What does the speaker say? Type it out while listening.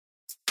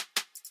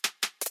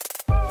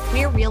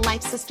We're real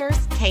life sisters,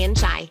 Kay and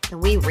Shai,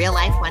 and we real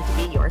life want to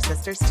be your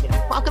sisters too.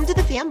 Welcome to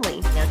the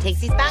family. No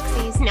takesies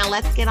backsies. Now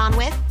let's get on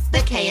with the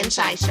Kay and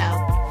Shai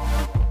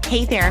Show.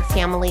 Hey there,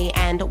 family,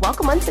 and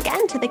welcome once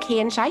again to the Kay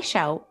and Shai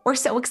Show. We're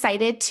so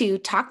excited to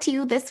talk to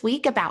you this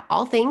week about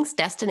all things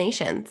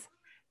destinations.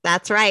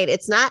 That's right.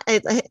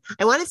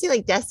 I want to say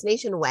like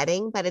destination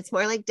wedding, but it's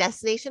more like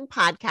destination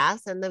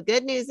podcast. And the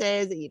good news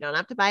is that you don't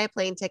have to buy a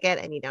plane ticket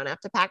and you don't have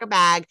to pack a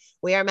bag.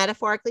 We are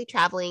metaphorically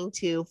traveling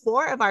to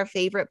 4 of our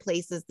favorite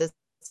places this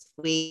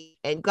week.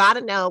 And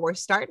gotta know, we're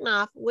starting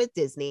off with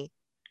Disney.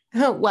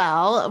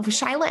 Well,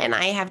 Shyla and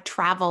I have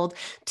traveled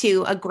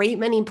to a great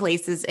many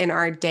places in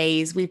our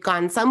days. We've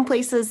gone some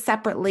places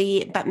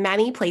separately, but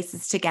many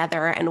places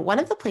together. And one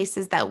of the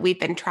places that we've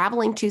been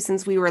traveling to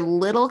since we were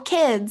little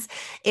kids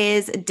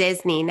is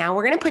Disney. Now,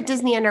 we're going to put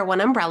Disney under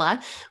one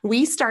umbrella.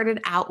 We started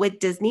out with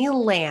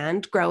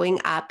Disneyland growing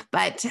up,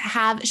 but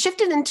have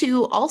shifted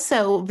into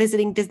also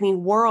visiting Disney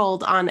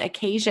World on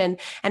occasion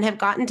and have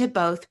gotten to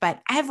both.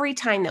 But every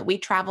time that we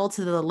travel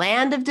to the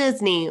land of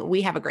Disney,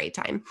 we have a great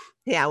time.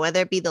 Yeah, whether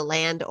it be the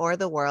land or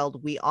the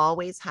world, we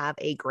always have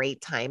a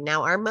great time.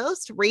 Now, our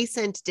most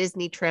recent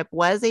Disney trip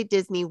was a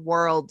Disney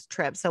World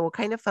trip. So we'll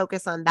kind of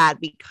focus on that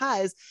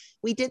because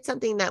we did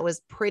something that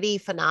was pretty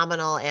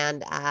phenomenal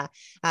and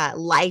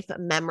life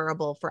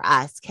memorable for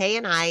us. Kay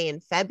and I, in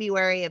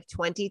February of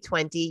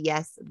 2020,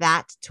 yes,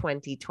 that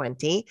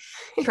 2020,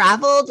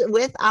 traveled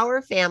with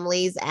our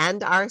families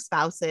and our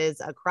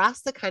spouses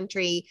across the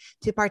country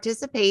to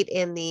participate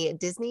in the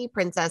Disney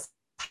Princess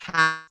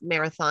half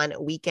marathon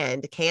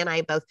weekend. Kay and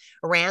I both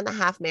ran the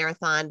half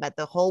marathon, but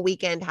the whole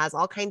weekend has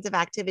all kinds of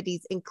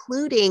activities,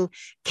 including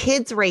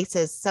kids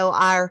races. So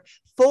our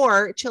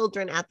 4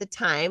 children at the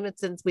time,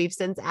 since we've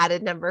since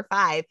added number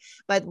 5.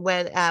 But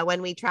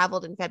when we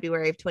traveled in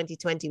February of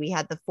 2020, we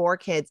had the 4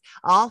 kids.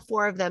 All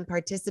 4 of them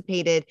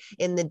participated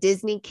in the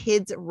Disney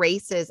Kids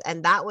races,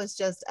 and that was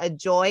just a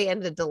joy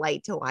and a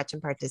delight to watch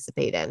and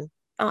participate in.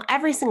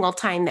 Every single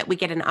time that we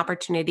get an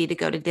opportunity to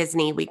go to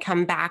Disney, we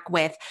come back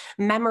with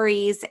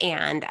memories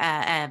and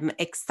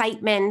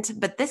excitement.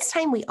 But this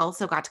time we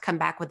also got to come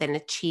back with an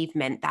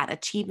achievement, that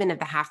achievement of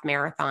the half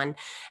marathon.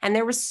 And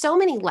there were so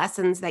many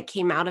lessons that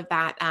came out of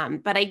that.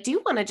 But I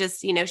do want to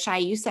just, Shai,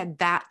 you said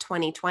that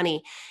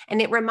 2020,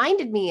 and it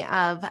reminded me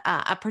of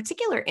a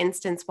particular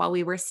instance while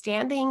we were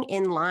standing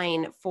in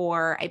line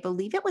for, I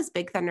believe it was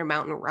Big Thunder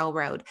Mountain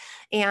Railroad.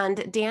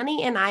 And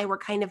Danny and I were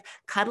kind of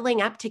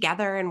cuddling up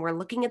together and we're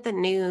looking at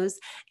the news,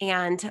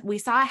 and we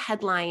saw a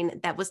headline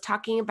that was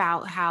talking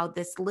about how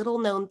this little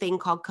known thing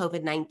called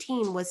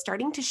COVID-19 was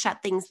starting to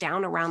shut things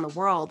down around the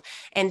world.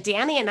 And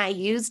Danny and I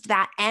used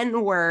that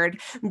N word,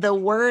 the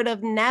word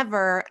of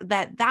never,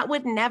 that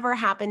would never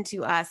happen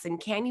to us. And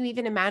can you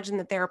even imagine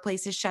that there are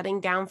places shutting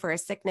down for a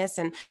sickness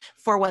and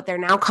for what they're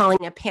now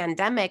calling a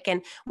pandemic?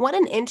 And what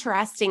an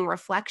interesting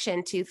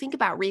reflection to think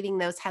about reading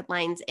those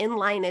headlines in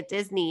line at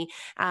Disney,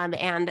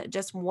 and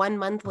just 1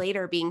 month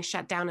later being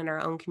shut down in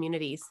our own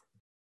communities.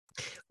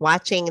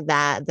 Watching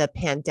the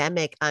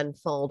pandemic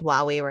unfold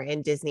while we were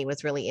in Disney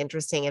was really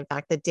interesting. In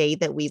fact, the day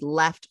that we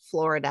left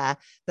Florida,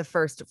 the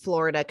first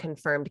Florida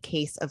confirmed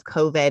case of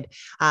COVID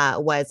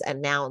was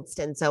announced.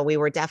 And so we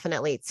were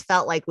definitely, it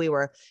felt like we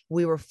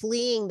were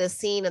fleeing the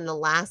scene in the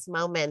last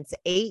moments.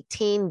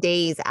 18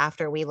 days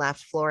after we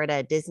left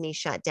Florida, Disney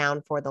shut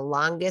down for the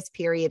longest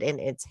period in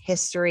its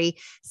history,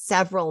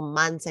 several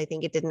months. I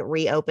think it didn't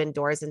reopen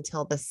doors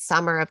until the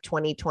summer of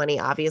 2020,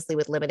 obviously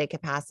with limited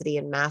capacity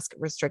and mask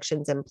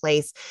restrictions in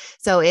place.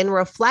 So in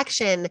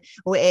reflection,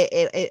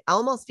 it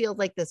almost feels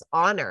like this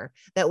honor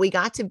that we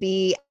got to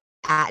be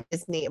at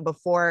Disney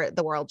before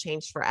the world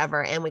changed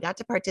forever. And we got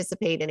to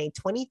participate in a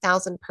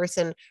 20,000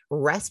 person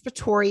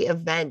respiratory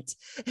event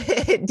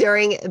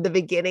during the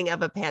beginning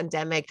of a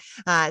pandemic.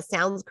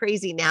 Sounds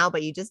crazy now,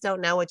 but you just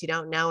don't know what you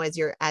don't know as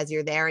you're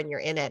there and you're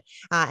in it.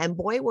 And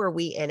boy, were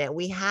we in it.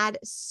 We had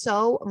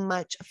so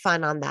much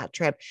fun on that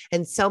trip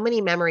and so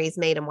many memories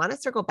made. And want to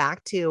circle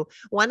back to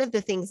one of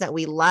the things that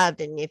we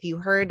loved. And if you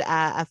heard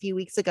a few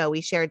weeks ago,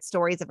 we shared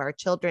stories of our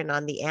children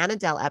on the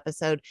Annabelle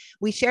episode.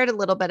 We shared a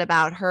little bit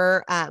about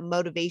her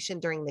motivation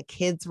during the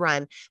kids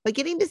run, but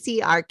getting to see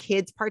our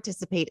kids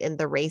participate in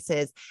the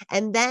races.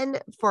 And then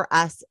for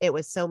us, it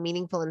was so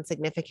meaningful and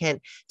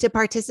significant to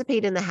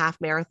participate in the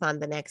half marathon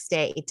the next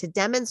day, to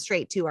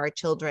demonstrate to our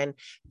children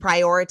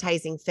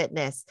prioritizing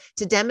fitness,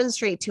 to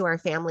demonstrate to our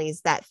families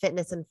that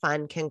fitness and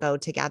fun can go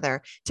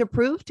together, to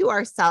prove to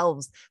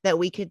ourselves that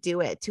we could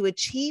do it, to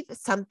achieve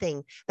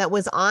something that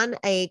was on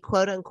a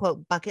quote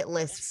unquote bucket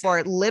list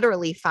for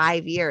literally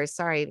 5 years.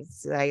 Sorry,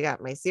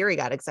 my Siri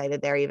got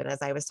excited there even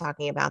as I was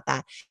talking about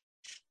that.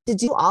 To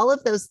do all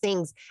of those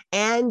things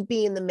and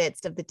be in the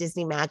midst of the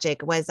Disney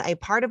magic was a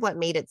part of what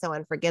made it so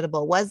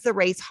unforgettable. Was the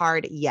race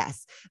hard?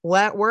 Yes.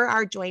 What were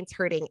our joints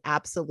hurting?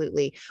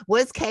 Absolutely.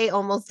 Was Kay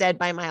almost dead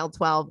by mile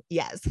 12?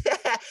 Yes.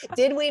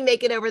 Did we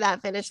make it over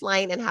that finish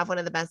line and have one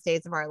of the best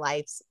days of our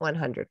lives?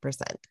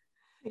 100%.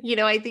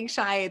 I think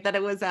Shy that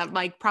it was at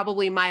like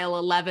probably mile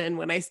 11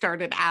 when I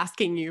started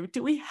asking you,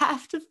 do we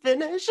have to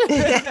finish?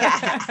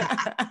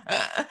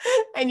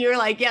 And you're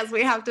like, yes,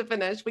 we have to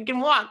finish. We can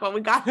walk, but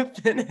we got to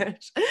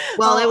finish.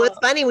 Well, it was Oh,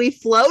 funny. We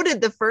floated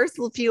the first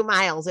few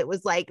miles. It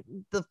was like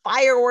the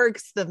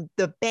fireworks,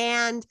 the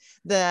band,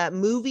 the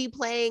movie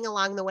playing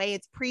along the way.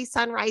 It's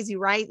pre-sunrise, you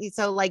right?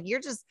 So like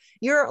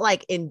you're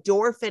like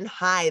endorphin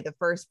high the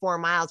first 4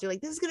 miles. You're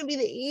like, this is gonna be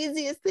the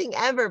easiest thing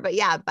ever. But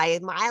yeah, by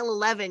mile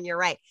 11, you're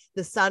right.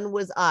 The sun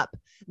was up,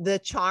 the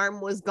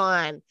charm was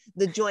gone,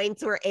 the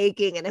joints were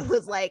aching, and it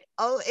was like,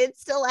 oh, it's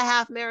still a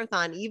half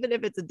marathon, even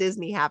if it's a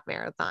Disney half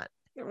marathon.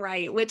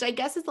 right. Which I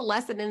guess is a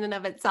lesson in and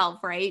of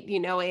itself, right?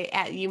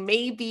 You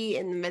may be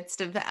in the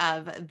midst of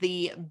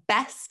the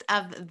best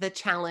of the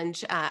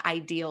challenge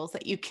ideals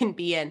that you can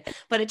be in,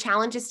 but a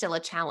challenge is still a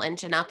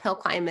challenge. An uphill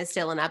climb is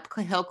still an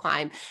uphill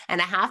climb,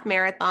 and a half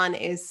marathon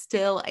is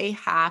still a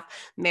half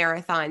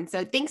marathon.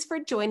 So thanks for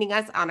joining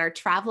us on our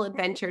travel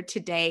adventure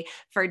today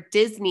for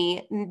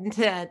Disney.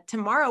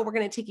 Tomorrow, we're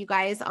going to take you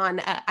guys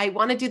on, I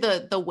want to do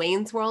the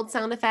Wayne's World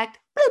sound effect.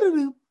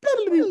 We're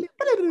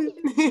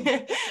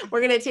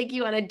going to take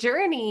you on a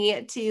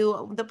journey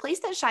to the place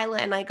that Shyla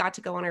and I got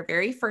to go on our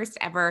very first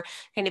ever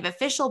kind of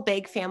official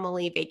big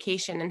family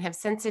vacation and have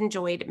since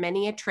enjoyed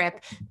many a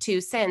trip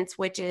to since,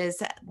 which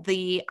is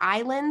the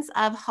islands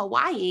of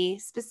Hawaii,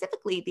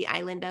 specifically the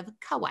island of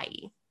Kauai.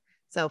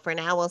 So for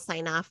now, we'll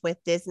sign off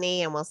with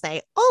Disney and we'll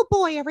say, oh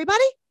boy,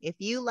 everybody, if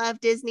you love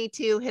Disney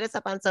too, hit us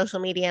up on social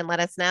media and let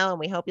us know. And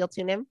we hope you'll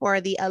tune in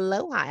for the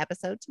Aloha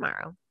episode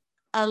tomorrow.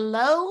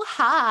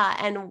 Aloha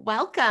and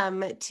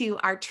welcome to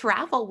our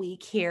travel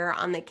week here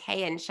on the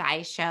Kay and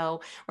Shy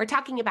Show. We're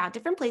talking about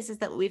different places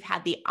that we've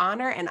had the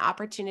honor and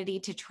opportunity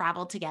to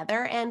travel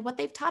together and what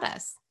they've taught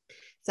us.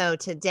 So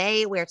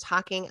today we're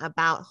talking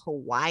about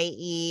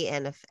Hawaii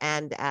and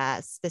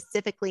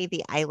specifically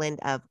the island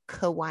of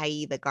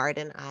Kauai, the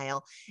Garden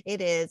Isle.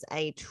 It is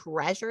a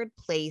treasured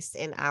place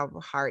in our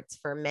hearts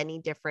for many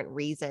different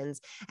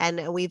reasons.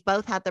 And we've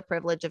both had the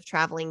privilege of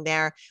traveling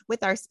there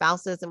with our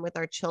spouses and with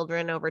our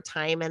children over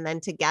time, and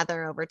then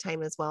together over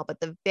time as well.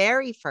 But the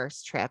very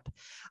first trip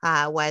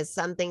was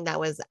something that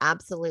was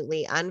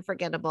absolutely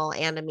unforgettable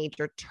and a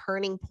major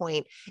turning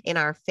point in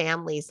our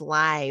family's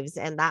lives.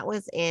 And that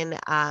was in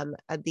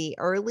the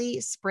early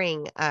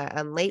spring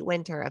and late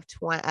winter of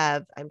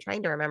I'm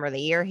trying to remember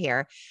the year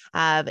here,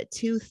 of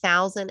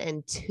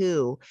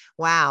 2002.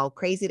 Wow,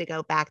 crazy to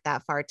go back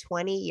that far.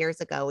 20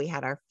 years ago, we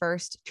had our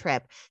first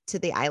trip to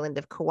the island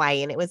of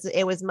Kauai, and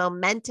it was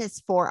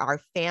momentous for our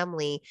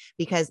family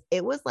because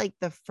it was like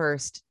the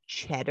first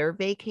cheddar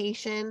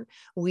vacation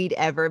we'd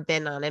ever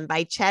been on. And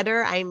by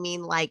cheddar, I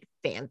mean like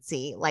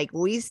fancy. Like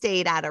we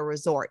stayed at a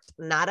resort,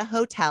 not a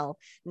hotel,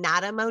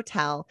 not a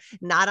motel,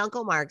 not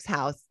Uncle Mark's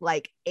house,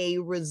 like a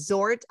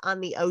resort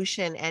on the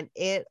ocean. And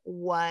it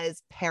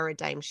was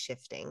paradigm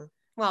shifting.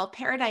 Well,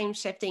 paradigm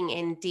shifting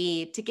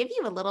indeed. To give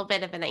you a little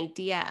bit of an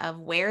idea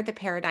of where the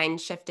paradigm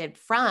shifted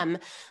from,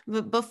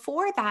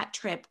 before that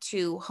trip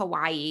to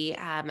Hawaii,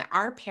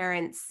 our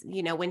parents,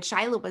 when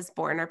Shyla was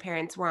born, our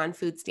parents were on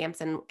food stamps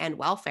and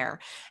welfare.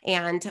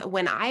 And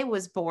when I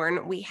was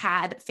born, we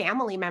had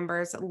family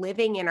members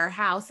living in our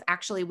house.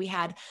 Actually, we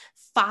had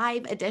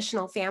 5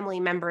 additional family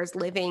members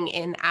living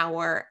in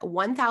our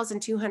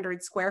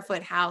 1,200 square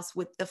foot house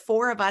with the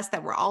 4 of us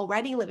that were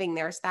already living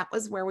there. So that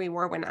was where we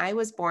were when I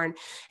was born.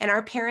 And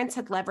our parents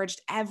had leveraged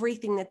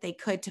everything that they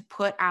could to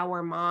put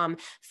our mom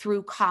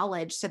through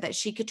college so that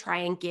she could try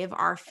and give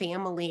our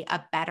family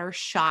a better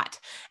shot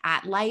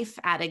at life,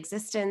 at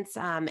existence,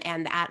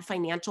 and at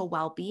financial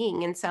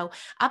well-being. And so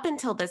up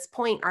until this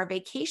point, our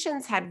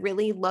vacations had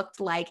really looked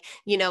like,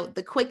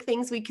 the quick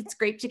things we could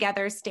scrape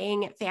together,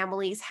 staying at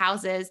families'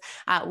 houses.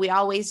 We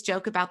always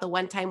joke about the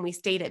one time we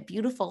stayed at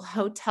beautiful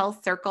Hotel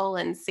Circle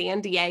in San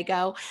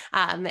Diego,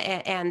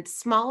 and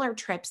smaller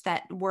trips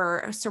that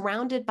were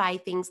surrounded by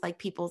things like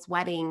people's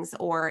weddings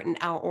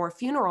or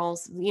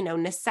funerals,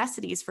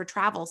 necessities for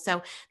travel.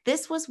 So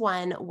this was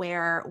one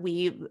where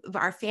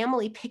our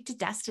family picked a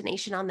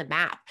destination on the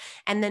map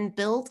and then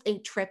built a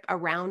trip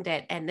around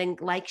it. And then,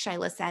 like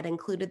Shyla said,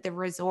 included the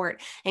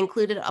resort,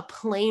 included a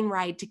plane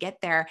ride to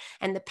get there.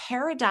 And the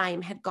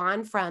paradigm had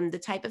gone from the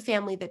type of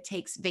family that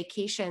takes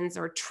vacations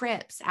or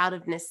trips out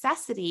of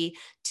necessity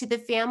to the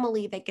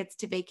family that gets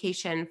to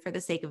vacation for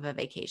the sake of a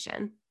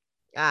vacation.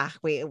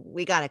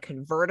 We got a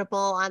convertible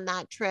on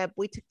that trip.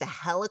 We took the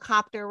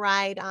helicopter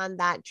ride on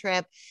that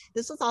trip.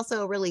 This was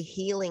also a really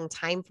healing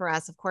time for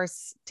us. Of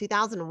course,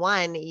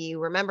 2001,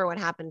 you remember what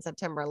happened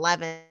September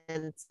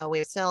 11th. So we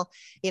were still,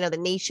 the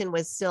nation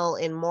was still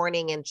in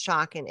mourning and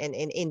shock and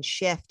in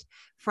shift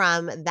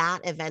from that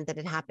event that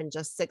had happened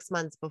just 6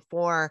 months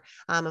before.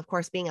 Of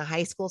course, being a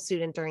high school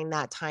student during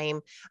that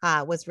time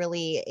was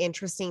really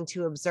interesting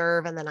to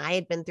observe. And then I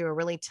had been through a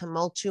really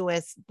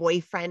tumultuous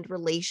boyfriend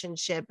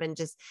relationship and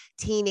just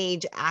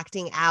teenage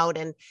acting out.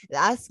 And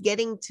us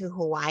getting to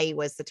Hawaii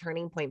was the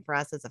turning point for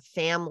us as a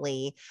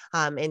family,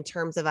 in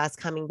terms of us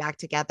coming back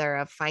together,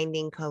 of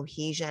finding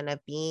cohesion,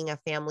 of being a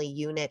family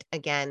unit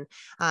again.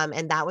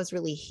 And that was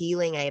really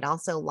healing. I had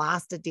also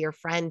lost a dear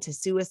friend to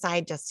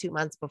suicide just 2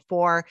 months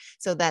before.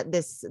 So that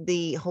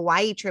the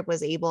Hawaii trip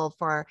was able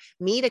for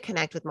me to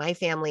connect with my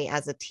family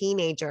as a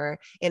teenager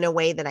in a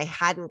way that I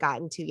hadn't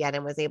gotten to yet,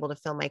 and was able to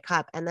fill my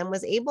cup, and then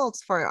was able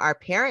for our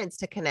parents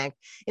to connect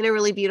in a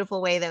really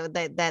beautiful way,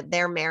 that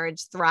their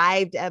marriage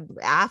thrived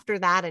after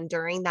that and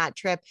during that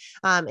trip,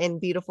 in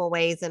beautiful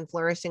ways and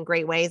flourished in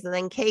great ways. And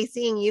then Kay,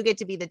 seeing you get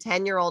to be the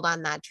 10-year-old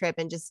on that trip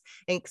and just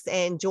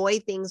enjoy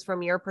things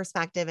from your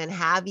perspective and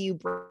have you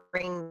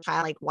bring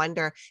childlike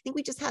wonder. I think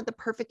we just had the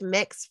perfect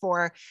mix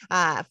for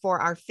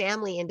our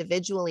family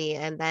individually,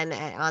 and then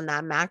on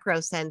that macro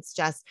sense,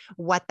 just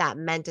what that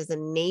meant as a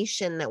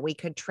nation, that we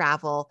could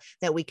travel,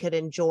 that we could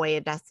enjoy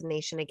a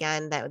destination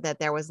again, that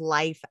there was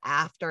life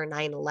after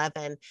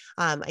 9/11.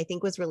 I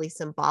think was really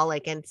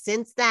symbolic. And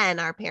since then,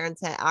 our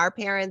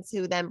parents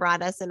who then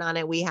brought us in on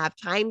it, we have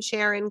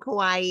timeshare in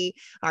Kauai.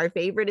 Our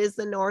favorite is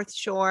the North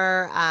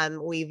Shore.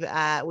 We've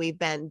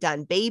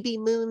done baby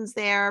moons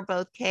there.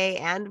 Both Kay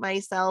and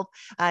myself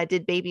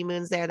did baby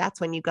moons there.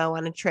 That's when you go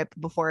on a trip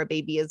before a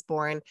baby is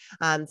born.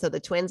 So the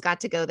twins got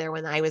to go there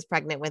when I was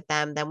pregnant with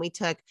them. Then we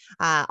took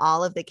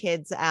all of the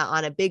kids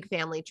on a big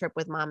family trip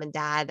with mom and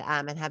dad,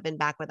 and have been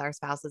back with our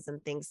spouses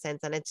and things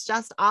since. And it's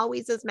just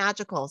always as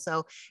magical.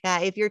 So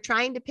if you're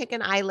trying to pick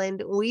an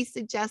island, we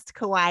suggest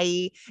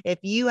Kauai. If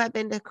you have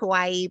been to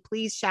Kauai,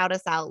 please shout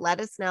us out. Let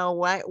us know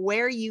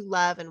where you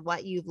love and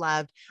what you've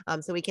loved,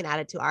 so we can add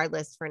it to our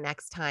list for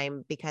next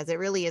time, because it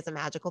really is a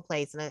magical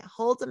place and it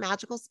holds a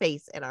magical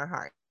space in our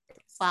heart.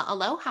 Well,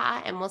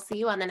 aloha, and we'll see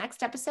you on the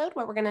next episode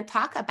where we're going to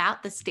talk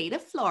about the state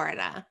of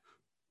Florida.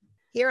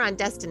 Here on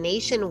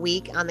Destination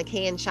Week on the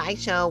Kay and Shai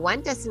Show, one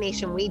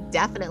destination we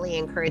definitely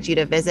encourage you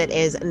to visit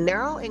is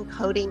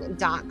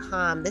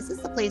neuroencoding.com. This is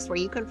the place where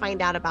you can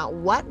find out about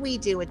what we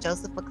do with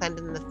Joseph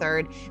McClendon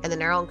III and the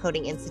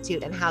Neuroencoding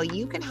Institute, and how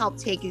you can help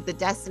take the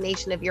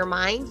destination of your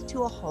mind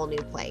to a whole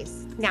new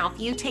place. Now, if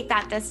you take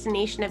that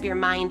destination of your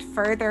mind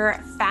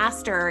further,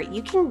 faster,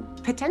 you can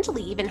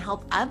potentially even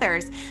help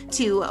others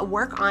to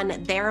work on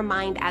their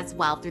mind as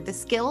well through the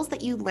skills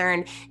that you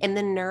learn in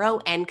the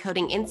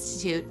Neuroencoding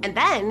Institute. And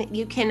then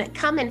you can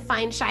come and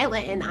find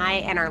Shyla and I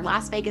and our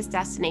Las Vegas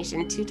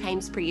destination 2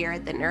 times per year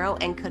at the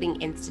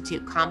Neuroencoding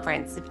Institute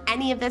conference. If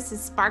any of this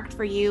is sparked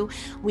for you,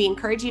 we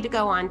encourage you to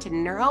go on to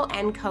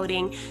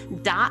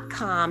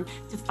neuroencoding.com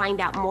to find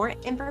out more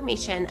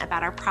information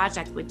about our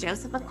project with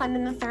Joseph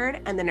McClendon III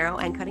and the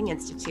Neuroencoding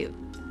Institute.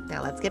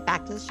 Now let's get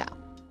back to the show.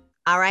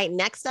 All right,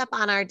 next up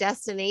on our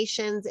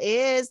destinations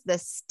is the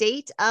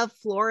state of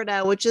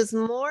Florida, which is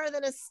more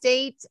than a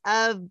state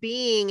of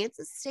being. It's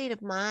a state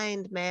of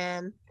mind,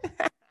 man.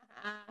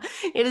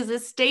 It is a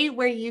state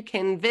where you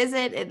can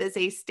visit. It is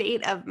a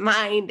state of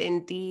mind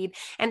indeed.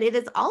 And it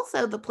is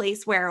also the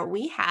place where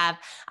we have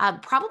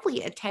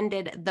probably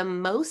attended the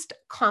most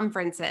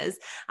conferences,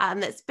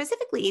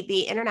 specifically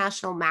the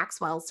International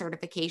Maxwell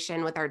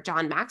certification with our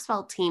John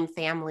Maxwell team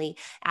family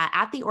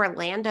at the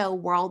Orlando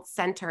World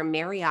Center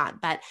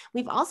Marriott. But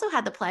we've also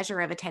had the pleasure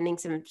of attending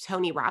some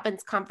Tony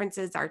Robbins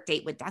conferences, our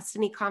Date with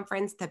Destiny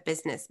conference, the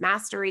Business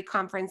Mastery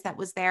conference that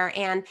was there.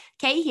 And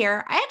Kay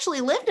here, I actually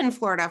lived in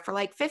Florida for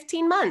like 15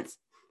 months.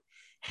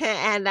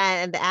 And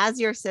as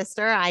your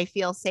sister, I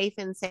feel safe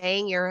in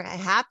saying you're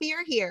happier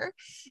here.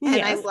 And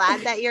yes. I'm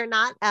glad that you're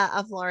not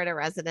a Florida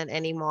resident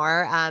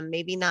anymore.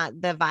 Maybe not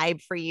the vibe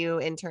for you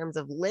in terms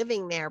of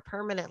living there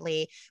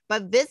permanently,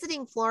 but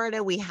visiting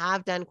Florida, we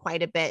have done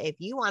quite a bit. If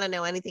you want to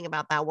know anything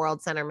about that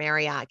World Center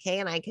Marriott, Kay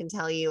and I can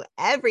tell you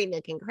every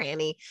nook and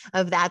cranny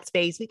of that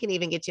space. We can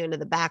even get you into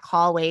the back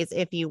hallways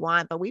if you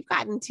want, but we've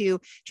gotten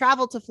to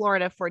travel to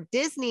Florida for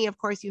Disney. Of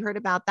course, you heard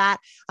about that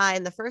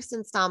in the first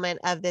installment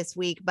of this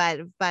week,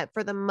 but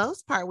for the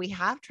most part, we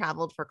have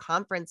traveled for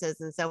conferences.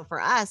 And so for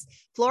us,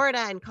 Florida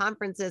and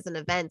conferences and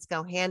events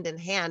go hand in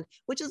hand,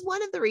 which is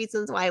one of the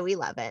reasons why we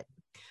love it.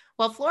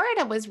 Well,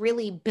 Florida was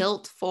really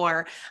built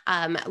for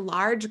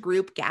large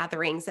group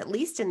gatherings, at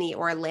least in the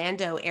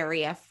Orlando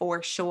area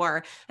for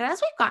sure. And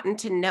as we've gotten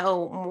to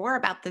know more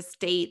about the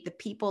state, the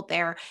people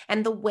there,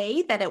 and the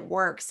way that it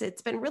works,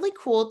 it's been really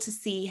cool to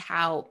see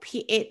how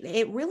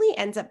it really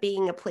ends up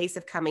being a place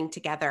of coming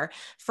together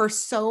for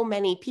so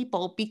many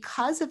people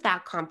because of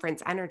that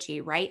conference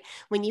energy, right?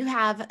 When you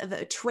have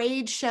the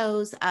trade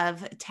shows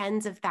of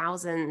tens of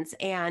thousands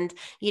and,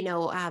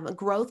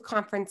 growth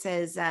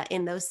conferences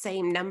in those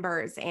same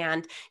numbers, and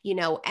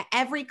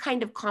every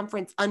kind of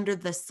conference under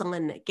the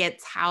sun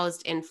gets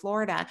housed in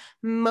Florida.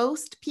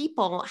 Most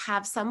people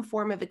have some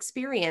form of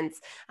experience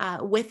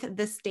with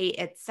the state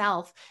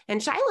itself. And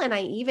Shyla and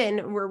I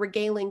even were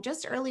regaling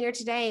just earlier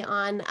today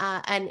on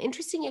an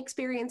interesting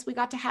experience we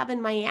got to have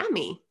in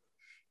Miami.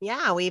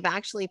 Yeah, we've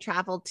actually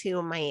traveled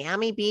to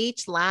Miami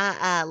Beach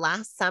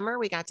last summer.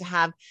 We got to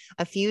have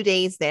a few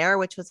days there,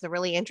 which was a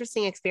really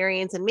interesting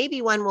experience, and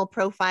maybe one we'll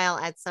profile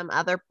at some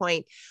other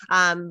point.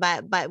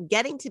 But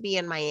getting to be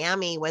in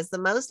Miami was the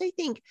most, I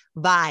think,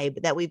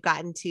 vibe that we've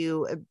gotten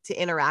to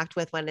interact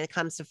with when it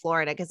comes to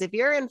Florida. Because if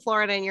you're in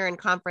Florida and you're in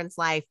conference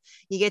life,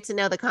 you get to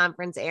know the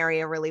conference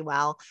area really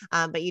well,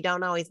 but you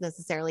don't always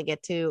necessarily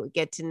get to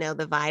know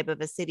the vibe of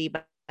a city.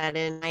 But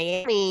in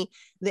Miami,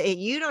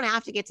 you don't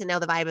have to get to know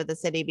the vibe of the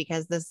city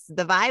because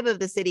the vibe of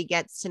the city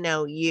gets to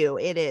know you.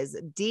 It is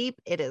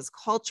deep, it is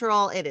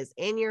cultural, it is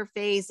in your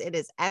face, it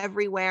is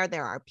everywhere.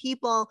 There are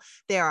people,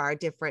 there are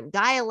different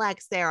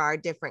dialects, there are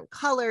different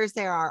colors,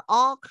 there are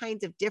all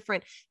kinds of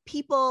different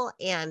people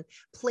and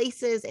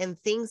places and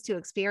things to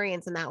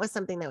experience. And that was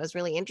something that was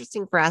really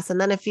interesting for us. And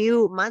then a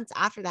few months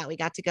after that, we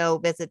got to go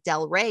visit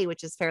Delray,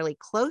 which is fairly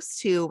close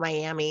to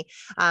Miami,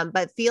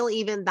 but feel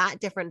even that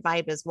different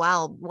vibe as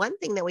well. One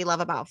thing that we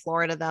love about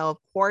Florida, though, of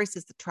course,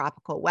 is the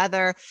tropical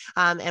weather.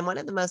 And one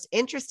of the most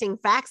interesting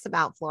facts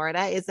about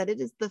Florida is that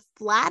it is the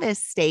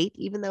flattest state,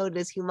 even though it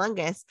is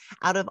humongous,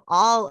 out of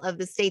all of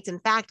the states. In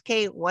fact,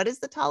 Kate, what is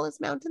the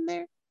tallest mountain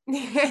there?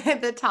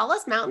 The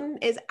tallest mountain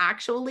is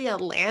actually a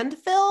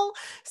landfill.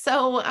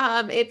 So,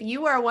 if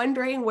you are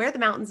wondering where the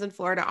mountains in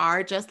Florida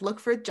are, just look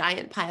for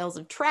giant piles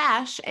of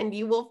trash and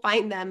you will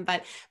find them.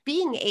 But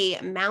being a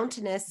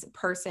mountainous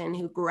person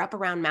who grew up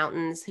around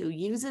mountains, who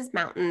uses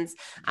mountains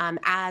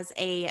as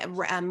a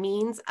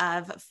means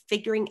of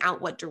figuring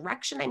out what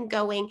direction I'm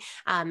going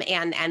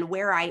and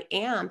where I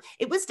am,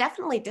 it was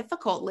definitely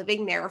difficult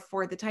living there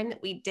for the time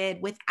that we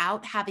did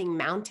without having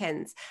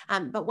mountains.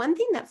 But one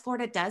thing that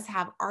Florida does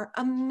have are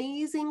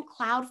amazing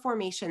cloud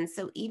formations.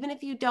 So even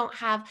if you don't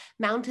have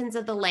mountains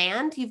of the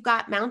land, you've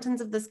got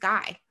mountains of the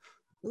sky.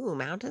 Ooh,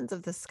 mountains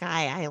of the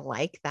sky. I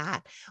like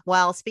that.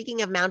 Well,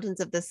 speaking of mountains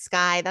of the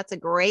sky, that's a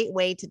great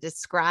way to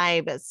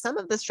describe some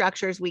of the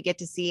structures we get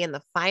to see in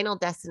the final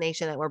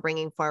destination that we're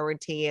bringing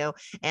forward to you,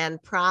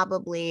 and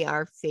probably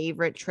our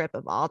favorite trip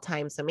of all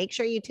time. So make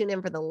sure you tune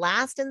in for the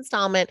last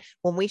installment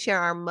when we share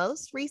our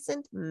most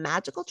recent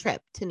magical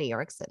trip to New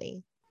York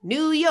City.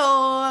 New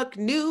York,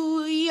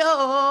 New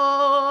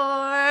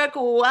York.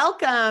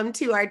 Welcome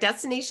to our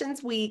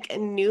Destinations Week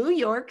New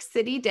York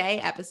City Day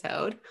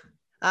episode.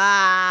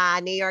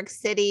 New York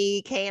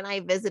City. Kay and I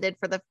visited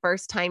for the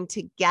first time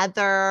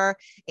together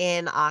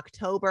in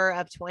October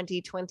of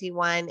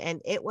 2021,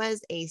 and it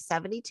was a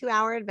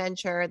 72-hour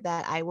adventure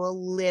that I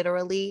will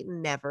literally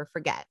never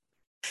forget.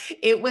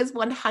 It was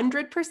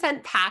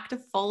 100% packed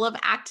full of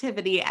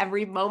activity.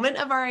 Every moment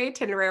of our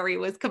itinerary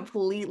was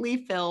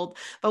completely filled,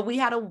 but we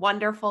had a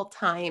wonderful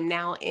time.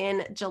 Now,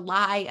 in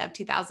July of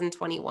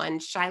 2021,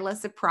 Shyla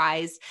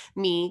surprised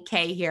me,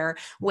 Kay, here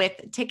with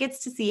tickets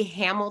to see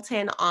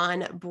Hamilton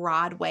on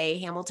Broadway.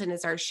 Hamilton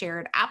is our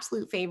shared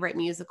absolute favorite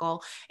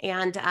musical.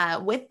 And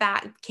with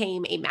that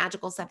came a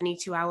magical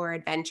 72-hour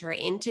adventure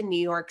into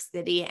New York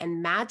City.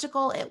 And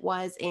magical it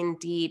was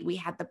indeed. We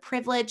had the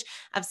privilege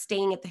of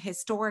staying at the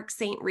historic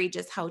St.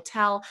 Regis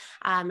Hotel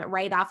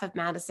right off of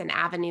Madison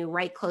Avenue,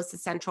 right close to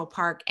Central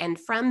Park. And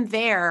from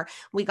there,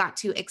 we got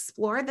to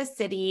explore the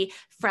city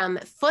from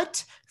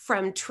foot,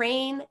 from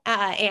train,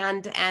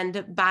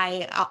 and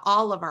by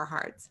all of our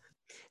hearts.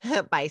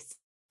 By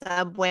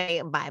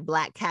subway, by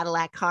black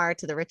Cadillac car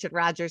to the Richard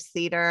Rodgers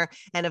Theater,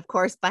 and of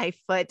course by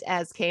foot,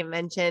 as Kay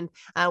mentioned.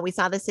 We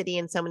saw the city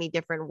in so many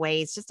different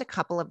ways. Just a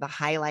couple of the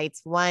highlights.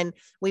 One,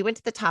 we went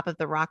to the top of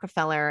the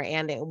Rockefeller,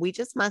 and we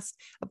just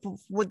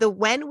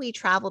when we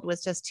traveled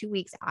was just 2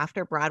 weeks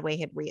after Broadway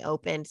had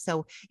reopened.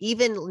 So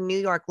even New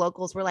York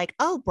locals were like,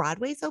 "Oh,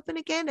 Broadway's open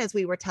again," as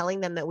we were telling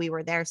them that we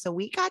were there. So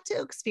we got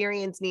to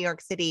experience New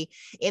York City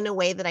in a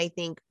way that I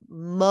think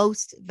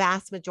most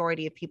vast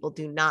majority of people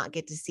do not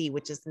get to see,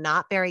 which is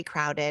not very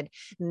crowded,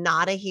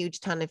 not a huge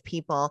ton of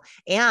people.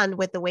 And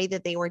with the way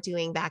that they were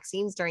doing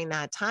vaccines during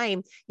that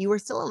time, you were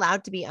still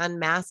allowed to be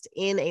unmasked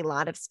in a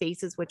lot of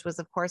spaces, which was,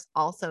 of course,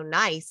 also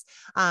nice.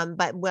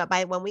 But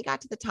when we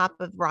got to the top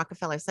of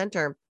Rockefeller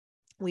Center,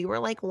 we were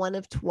like one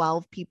of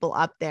 12 people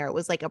up there. It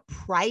was like a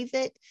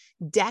private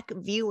deck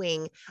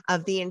viewing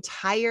of the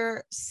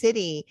entire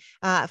city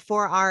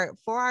for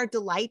our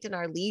delight and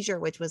our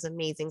leisure, which was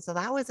amazing. So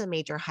that was a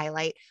major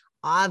highlight.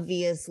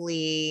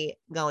 Obviously,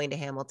 going to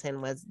Hamilton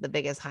was the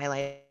biggest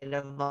highlight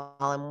of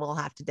all, and we'll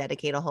have to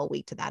dedicate a whole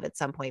week to that at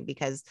some point,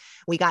 because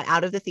we got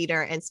out of the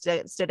theater and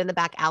stood in the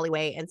back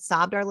alleyway and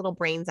sobbed our little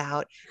brains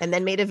out, and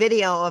then made a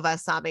video of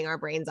us sobbing our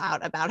brains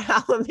out about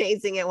how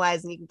amazing it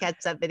was. And you can catch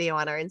that video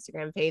on our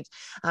Instagram page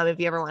if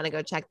you ever want to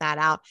go check that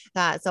out.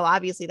 So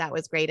obviously that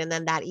was great. And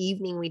then that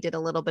evening we did a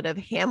little bit of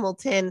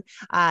Hamilton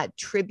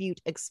tribute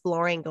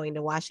exploring, going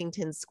to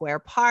Washington Square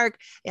Park,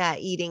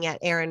 eating at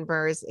Aaron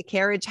Burr's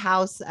Carriage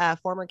House,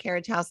 former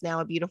Carriage House,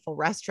 now a beautiful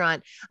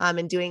restaurant,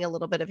 and doing a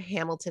little bit of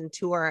Hamilton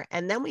tour.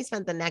 And then we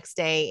spent the next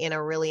day in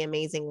a really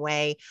amazing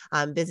way,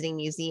 visiting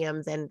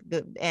museums and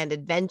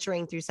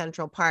adventuring through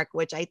Central Park,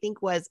 which I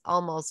think was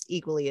almost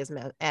equally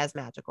as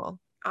magical.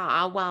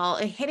 Well,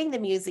 hitting the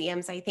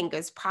museums, I think,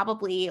 is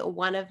probably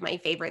one of my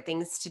favorite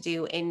things to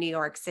do in New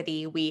York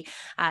City. We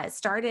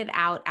started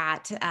out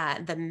at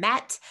the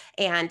Met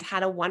and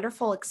had a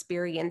wonderful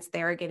experience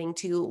there, getting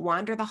to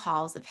wander the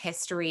halls of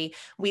history.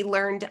 We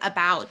learned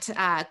about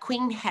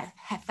Queen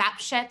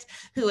Hatshepsut,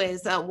 who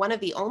is one of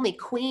the only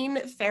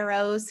queen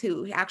pharaohs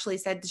who actually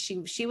said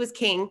she was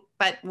king,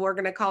 but we're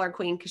going to call her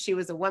queen because she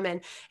was a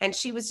woman, and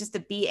she was just a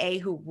BA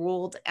who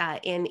ruled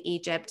in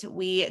Egypt.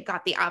 We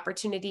got the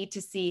opportunity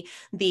to see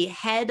the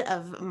head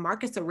of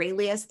Marcus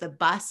Aurelius, the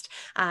bust,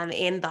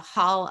 in the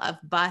Hall of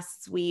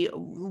Busts. We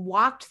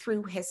walked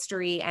through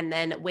history and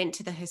then went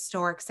to the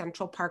historic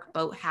Central Park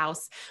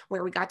Boathouse,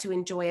 where we got to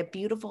enjoy a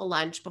beautiful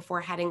lunch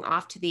before heading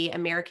off to the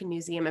American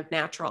Museum of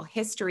Natural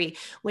History,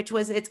 which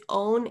was its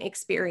own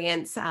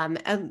experience.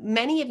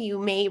 Many of you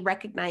may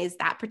recognize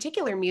that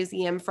particular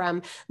museum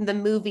from the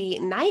movie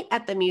Night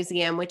at the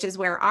Museum, which is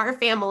where our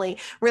family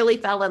really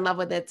fell in love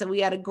with it. So we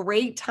had a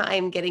great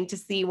time getting to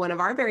see one of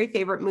our very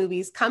favorite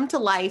movies come to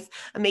life,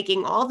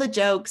 making all the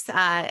jokes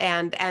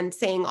and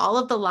saying all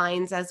of the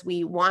lines as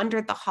we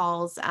wandered the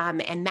halls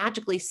and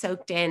magically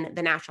soaked in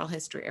the natural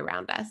history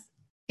around us.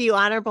 Few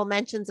honorable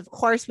mentions. Of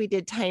course, we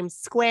did Times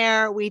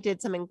Square. We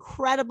did some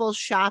incredible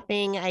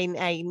shopping.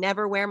 I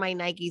never wear my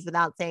Nikes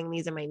without saying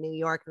these are my New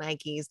York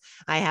Nikes.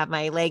 I have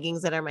my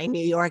leggings that are my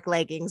New York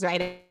leggings,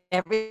 right?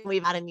 Everything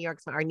we've had in New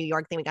York, our New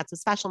York thing. We got some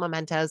special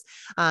mementos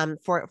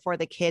for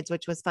the kids,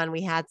 which was fun.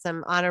 We had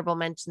some honorable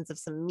mentions of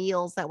some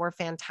meals that were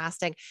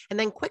fantastic. And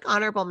then quick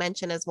honorable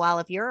mention as well.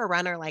 If you're a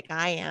runner like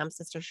I am,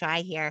 Sister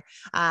Shy here,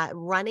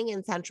 running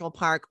in Central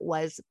Park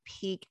was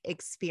peak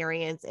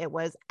experience. It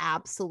was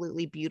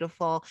absolutely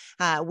beautiful.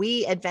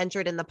 We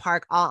adventured in the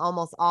park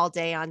almost all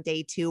day on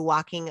day 2,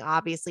 walking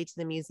obviously to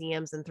the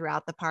museums and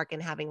throughout the park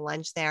and having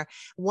lunch there.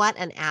 What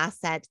an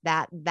asset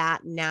that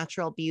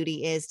natural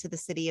beauty is to the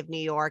city of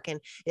New York.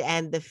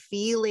 And the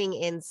feeling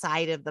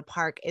inside of the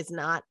park is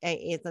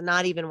it's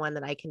not even one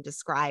that I can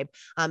describe.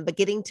 But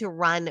getting to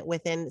run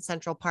within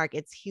Central Park,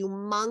 it's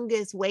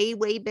humongous, way,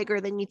 way bigger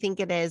than you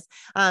think it is,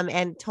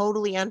 and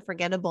totally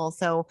unforgettable.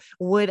 So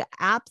would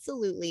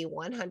absolutely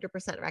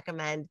 100%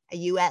 recommend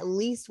you at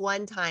least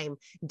one time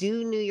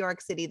do New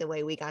York City the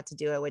way we got to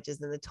do it, which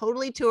is in the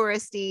totally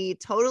touristy,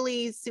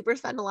 totally super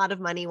spend a lot of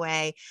money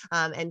way,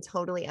 and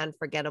totally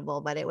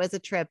unforgettable. But it was a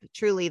trip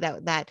truly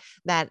that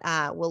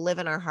will live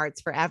in our hearts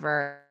forever.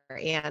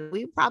 And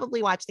we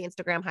probably watch the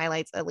Instagram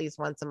highlights at least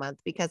once a month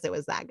because it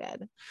was that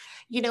good.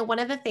 One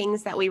of the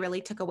things that we really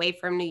took away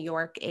from New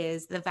York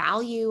is the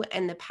value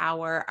and the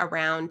power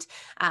around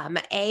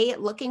A,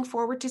 looking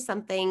forward to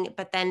something,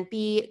 but then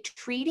B,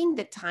 treating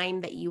the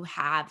time that you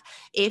have,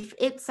 if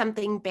it's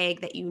something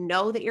big that you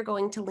know that you're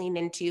going to lean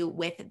into,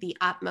 with the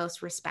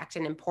utmost respect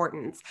and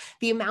importance.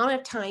 The amount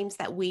of times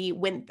that we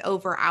went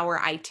over our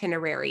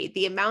itinerary,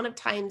 the amount of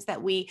times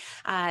that we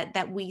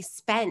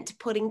spent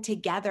putting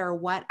together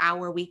what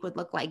our week would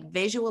look like,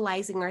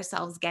 visualizing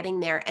ourselves getting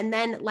there. And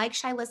then, like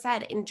Shyla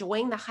said,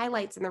 enjoying the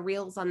highlights and the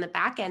reels on the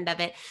back end of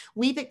it.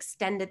 We've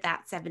extended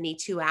that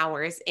 72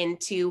 hours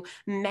into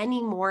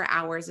many more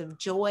hours of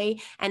joy.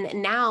 And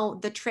now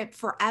the trip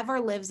forever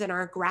lives in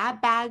our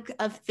grab bag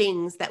of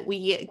things that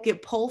we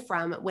pull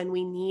from when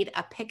we need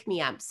a pick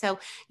me up. So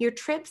your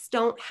trips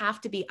don't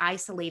have to be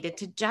isolated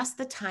to just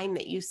the time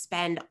that you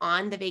spend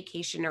on the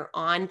vacation or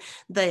on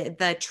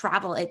the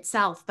travel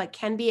itself, but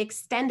can be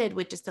extended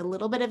with just a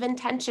little bit of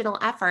intentional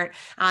effort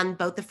on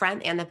both the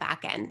front and the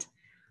back end.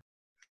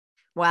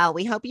 Well,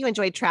 we hope you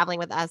enjoyed traveling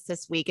with us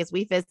this week as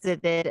we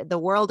visited the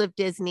world of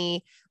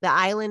Disney, the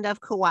island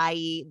of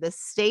Kauai, the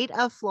state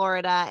of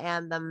Florida,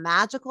 and the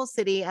magical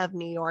city of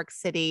New York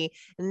City.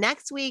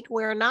 Next week,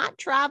 we're not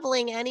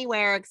traveling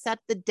anywhere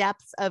except the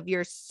depths of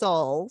your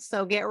soul.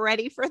 So get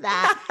ready for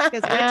that,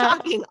 because we're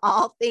talking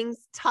all things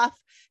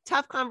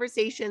tough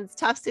conversations,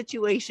 tough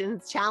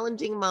situations,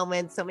 challenging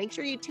moments. So make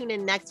sure you tune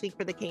in next week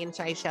for the Kay and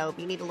Shy Show if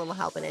you need a little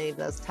help in any of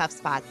those tough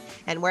spots.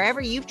 And wherever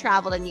you've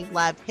traveled and you've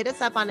loved, hit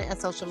us up on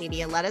social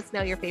media. Let us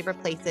know your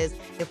favorite places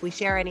if we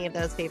share any of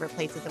those favorite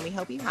places. And we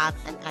hope you have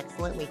an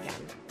excellent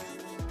weekend.